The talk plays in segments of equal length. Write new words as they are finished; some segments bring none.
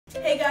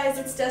Hey guys,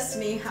 it's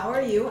Destiny. How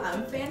are you?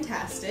 I'm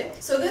fantastic.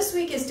 So this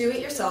week is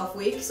do-it-yourself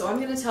week, so I'm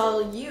going to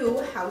tell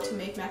you how to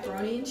make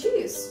macaroni and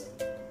cheese.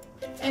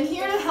 And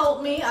here to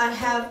help me, I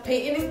have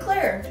Peyton and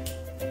Claire.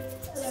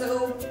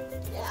 So,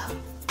 yeah.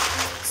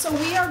 So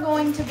we are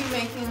going to be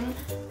making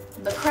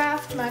the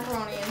Kraft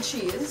macaroni and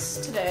cheese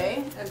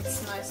today.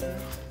 It's nice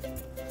and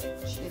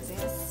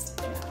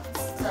cheesiest.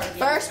 Yeah.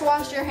 First,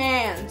 wash your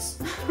hands.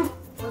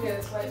 Look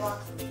at this white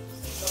box. The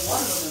one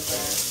of them is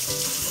there.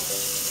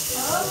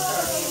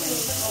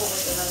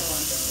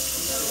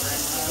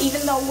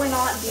 Even though we're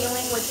not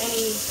dealing with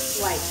any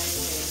like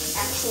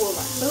actual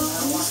food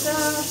and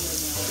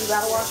stuff, you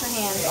gotta wash your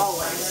hands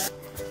always.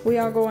 We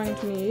are going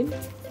to need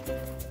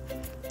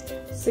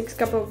 6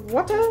 cups of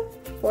water,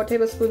 4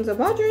 tablespoons of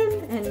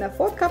margarine, and a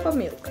 4th cup of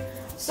milk.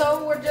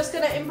 So we're just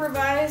gonna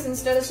improvise.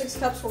 Instead of 6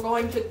 cups, we're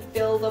going to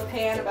fill the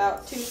pan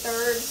about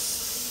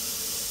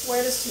 2/3.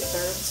 Where does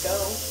 2/3 go?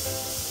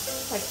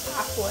 Like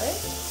halfway?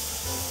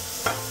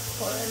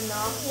 Or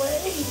not way?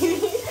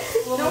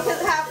 No,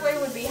 because halfway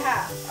would be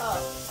half.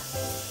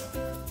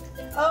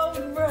 Oh,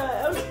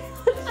 right, okay.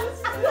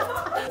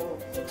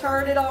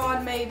 Turn it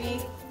on,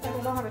 maybe. I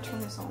don't know how to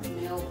turn this on.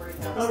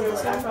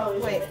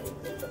 Wait.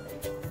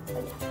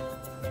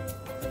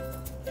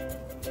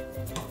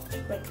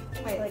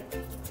 Wait.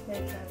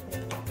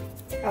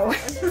 Oh.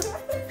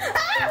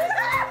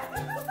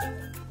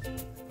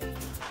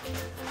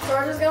 So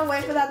we're just gonna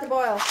wait for that to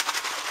boil.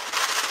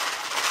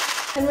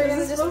 And we're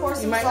gonna just pour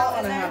some salt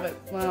in there. Have it,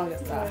 well, I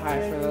guess not high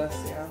for this,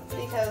 yeah.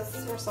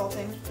 Because we're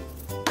salting.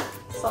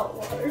 Salt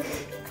water.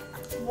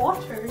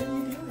 Water? You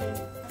doing?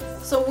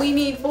 So we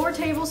need 4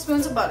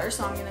 tablespoons of butter,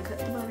 so I'm gonna cut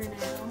the butter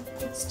now.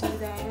 Let's do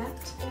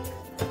that.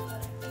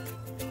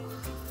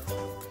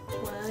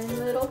 One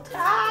little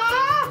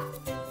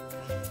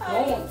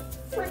Don't.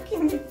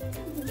 freaking.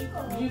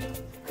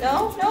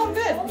 No, I'm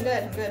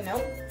good.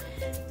 Nope.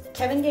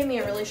 Kevin gave me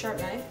a really sharp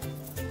knife.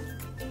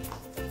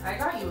 I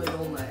got you a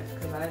dull knife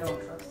because I don't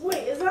trust you.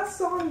 Wait, is that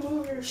song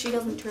moving? She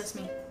doesn't trust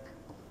me.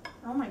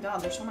 Oh my god,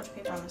 there's so much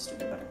paper on this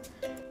stupid butter.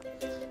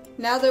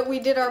 Now that we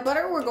did our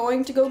butter, we're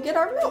going to go get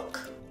our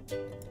milk.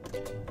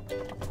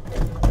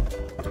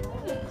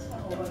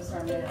 Camera's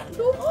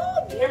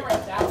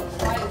down.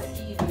 Why is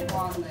he even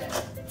on there?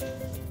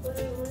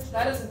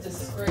 That is a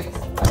disgrace.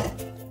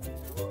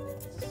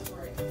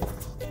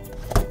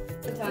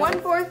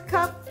 1/4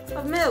 cup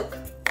of milk.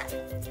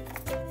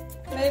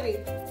 Maybe.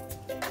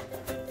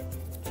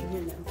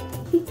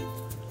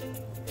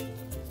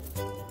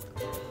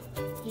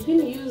 You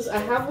can use. I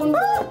have ones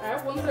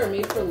that are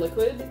made for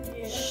liquid.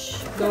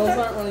 Those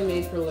aren't really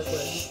made for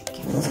liquid.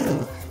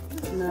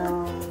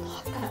 No.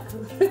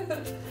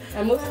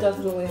 And most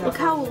definitely have. Look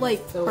how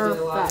like so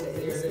perfect that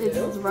is.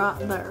 It's right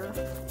there.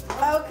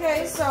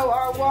 Okay, so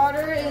our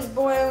water is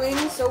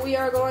boiling, so we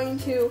are going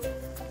to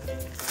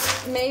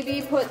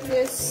maybe put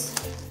this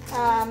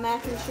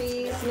mac and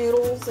cheese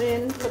noodles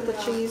in. Put the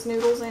cheese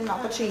noodles in,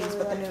 not the cheese,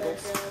 but the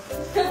noodles.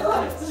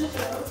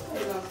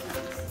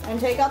 And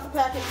take out the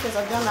packet because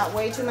I've done that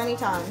way too many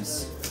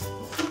times.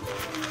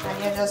 And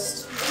you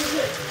just.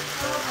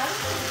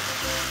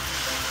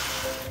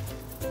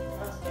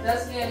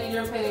 That's the end of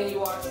your opinion. You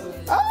watch some of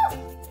these. Oh!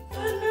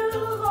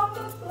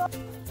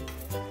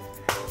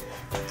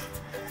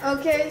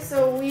 Okay,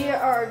 so we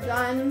are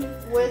done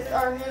with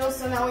our noodles.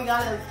 So now we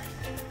gotta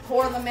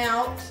pour them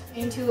out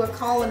into a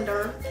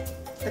colander,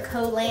 the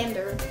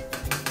colander,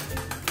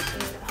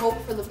 and hope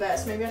for the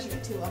best. Maybe I should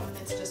get 2 of them.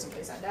 It's just in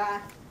case I die.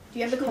 Do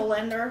you have the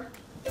colander?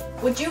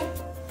 Would you?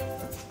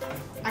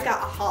 I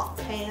got a hot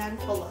pan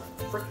full of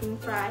freaking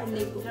fried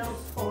noodles.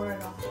 Don't pour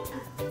it off.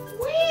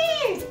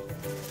 Whee!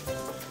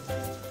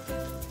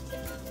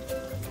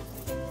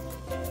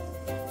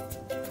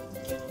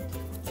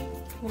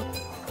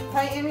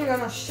 Peyton, you're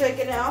gonna shake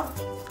it out.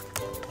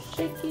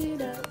 Shake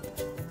it up.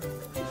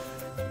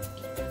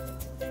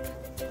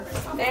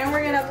 Then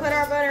we're gonna put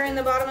our butter in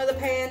the bottom of the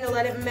pan to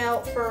let it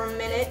melt for a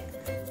minute.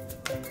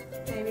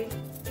 Maybe.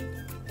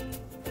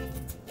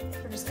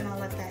 We're just gonna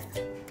let that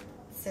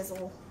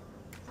sizzle.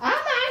 Oh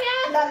my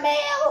god, the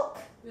milk!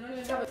 We don't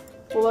even have it.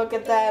 Look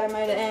at that, I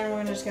made it in.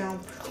 We're just gonna.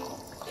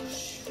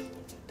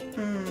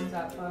 Is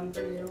that fun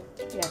for you?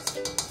 Yes.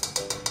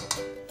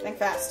 Think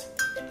fast.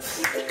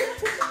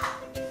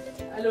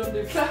 I don't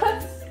do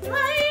that.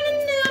 Raining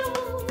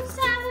noodles,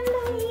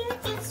 hallelujah,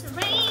 it's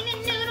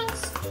raining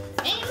noodles,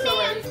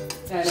 amen.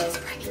 She's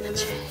breaking the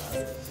cheese.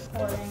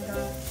 Pour in,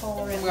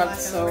 Oh my god,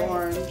 it's so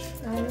orange.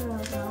 I know,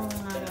 oh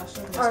my gosh.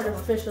 Look at this.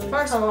 Artificially.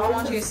 First of all, I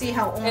want you to see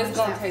how orange It's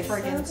gonna that taste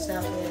friggin'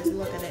 stuff is.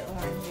 Look at it,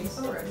 orangey.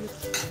 Already.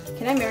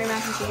 Can I marry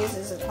mac and cheese?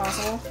 Is it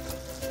possible?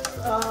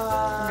 I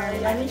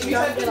need If you you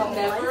to type get in on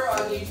never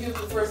on YouTube,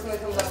 the first thing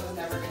that comes up is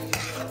never gonna use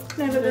it.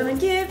 Never gonna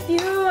give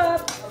you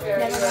up. Okay, are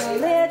Never you gonna ready?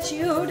 let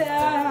you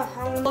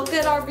down. Look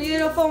at our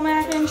beautiful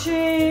mac and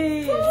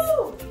cheese.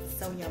 Woo!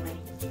 So yummy.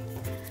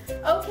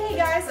 Okay,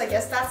 guys, I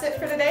guess that's it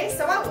for today.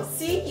 So I will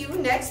see you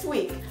next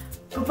week.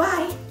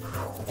 Goodbye.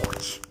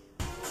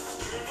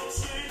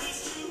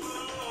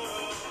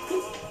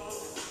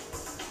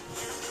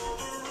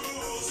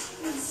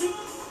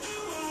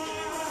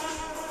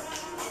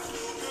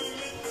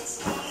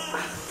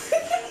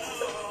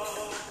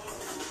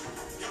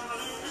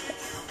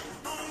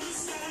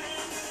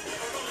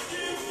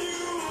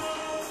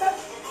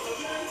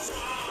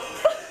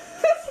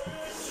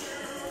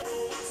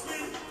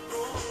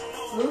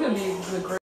 gonna be the great.